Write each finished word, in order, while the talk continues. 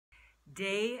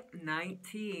Day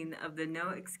 19 of the No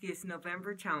Excuse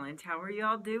November Challenge. How are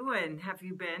y'all doing? Have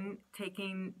you been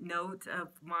taking note of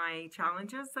my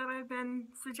challenges that I've been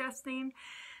suggesting?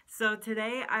 So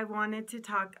today I wanted to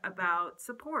talk about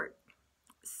support.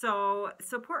 So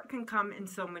support can come in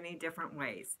so many different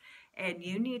ways, and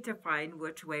you need to find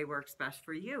which way works best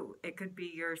for you. It could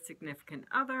be your significant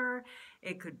other,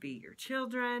 it could be your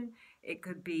children, it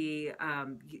could be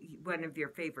one of your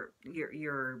favorite,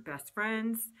 your best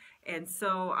friends. And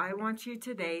so I want you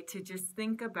today to just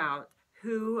think about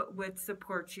who would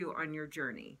support you on your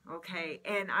journey, okay?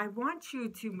 And I want you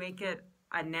to make it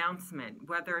announcement,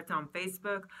 whether it's on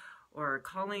Facebook or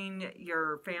calling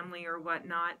your family or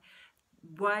whatnot,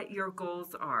 what your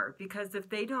goals are, because if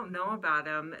they don't know about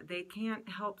them, they can't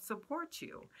help support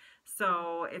you.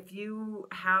 So if you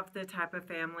have the type of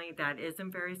family that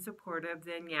isn't very supportive,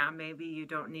 then yeah, maybe you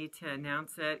don't need to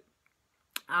announce it.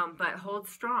 But hold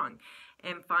strong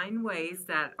and find ways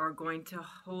that are going to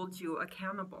hold you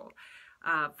accountable.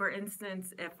 For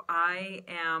instance, if I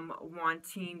am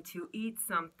wanting to eat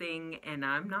something and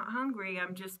I'm not hungry,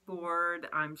 I'm just bored,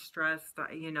 I'm stressed,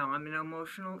 I'm an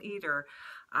emotional eater,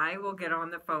 I will get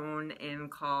on the phone and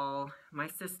call my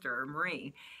sister,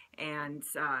 Marie, and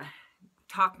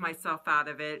talk myself out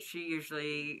of it. She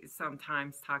usually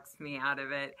sometimes talks me out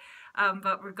of it.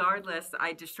 But regardless,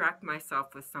 I distract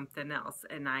myself with something else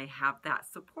and I have that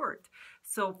support.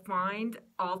 So find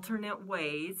alternate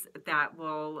ways that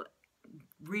will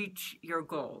reach your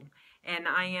goal. And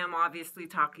I am obviously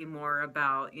talking more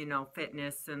about,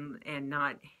 fitness and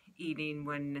not eating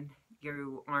when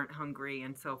you aren't hungry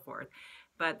and so forth.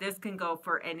 But this can go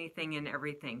for anything and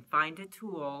everything. Find a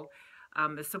tool,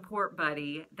 a support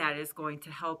buddy that is going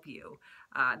to help you.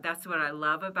 That's what I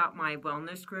love about my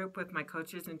wellness group with my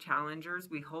coaches and challengers.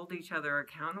 We hold each other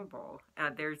accountable.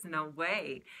 There's no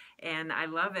way. And I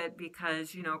love it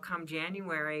because, come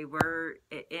January, we're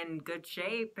in good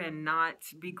shape and not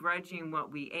begrudging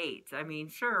what we ate. I mean,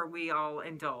 sure, we all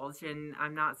indulge, and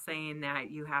I'm not saying that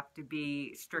you have to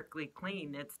be strictly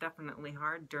clean. It's definitely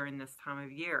hard during this time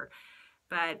of year.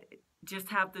 But just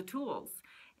have the tools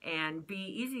and be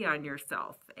easy on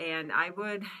yourself. And I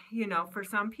would, for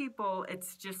some people,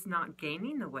 it's just not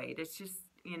gaining the weight. It's just,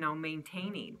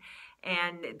 maintaining.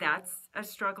 And that's a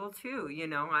struggle too.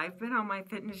 I've been on my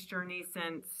fitness journey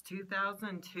since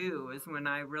 2002 is when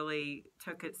I really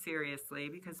took it seriously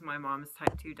because my mom is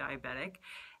type 2 diabetic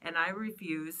and I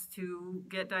refuse to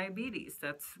get diabetes.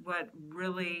 That's what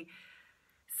really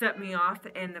set me off,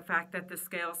 and the fact that the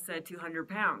scale said 200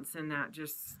 pounds, and that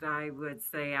just, I would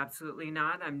say absolutely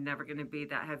not. I'm never going to be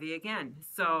that heavy again.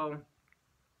 So,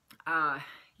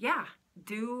 yeah,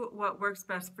 do what works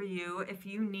best for you. If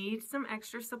you need some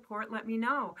extra support, let me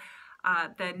know.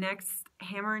 The next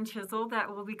Hammer and Chisel that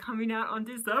will be coming out on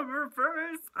December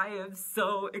 1st. I am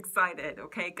so excited.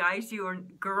 Okay, guys,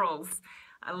 girls,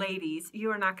 ladies,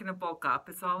 you are not going to bulk up.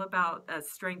 It's all about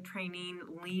strength training,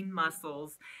 lean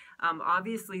muscles.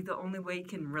 Obviously, the only way you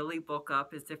can really bulk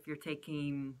up is if you're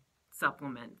taking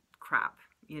supplement crap,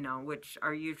 which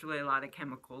are usually a lot of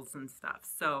chemicals and stuff.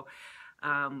 So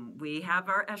we have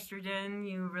our estrogen.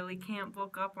 You really can't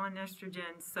bulk up on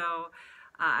estrogen. So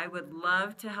I would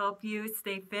love to help you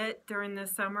stay fit during the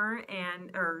summer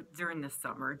during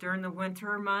the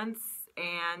winter months.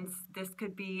 And this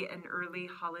could be an early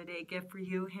holiday gift for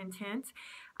you, hint, hint.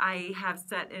 I have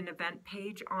set an event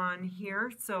page on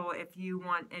here, so if you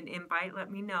want an invite,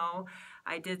 let me know.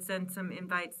 I did send some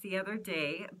invites the other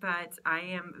day, but I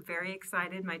am very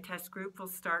excited. My test group will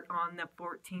start on the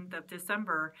 14th of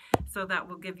December, so that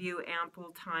will give you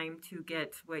ample time to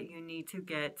get what you need to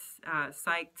get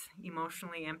psyched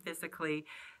emotionally and physically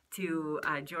to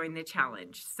join the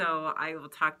challenge. So I will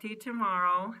talk to you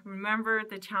tomorrow. Remember,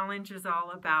 the challenge is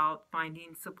all about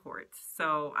finding support.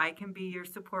 So I can be your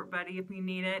support buddy if you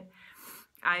need it.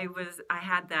 I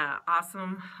had the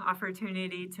awesome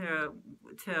opportunity to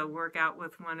work out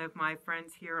with one of my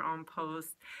friends here on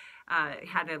post.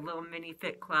 Had a little mini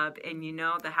fit club, and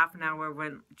the half an hour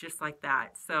went just like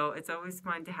that. So it's always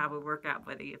fun to have a workout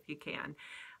buddy if you can.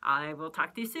 I will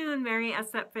talk to you soon.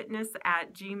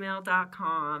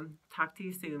 MarySFitness@gmail.com. Talk to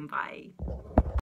you soon. Bye.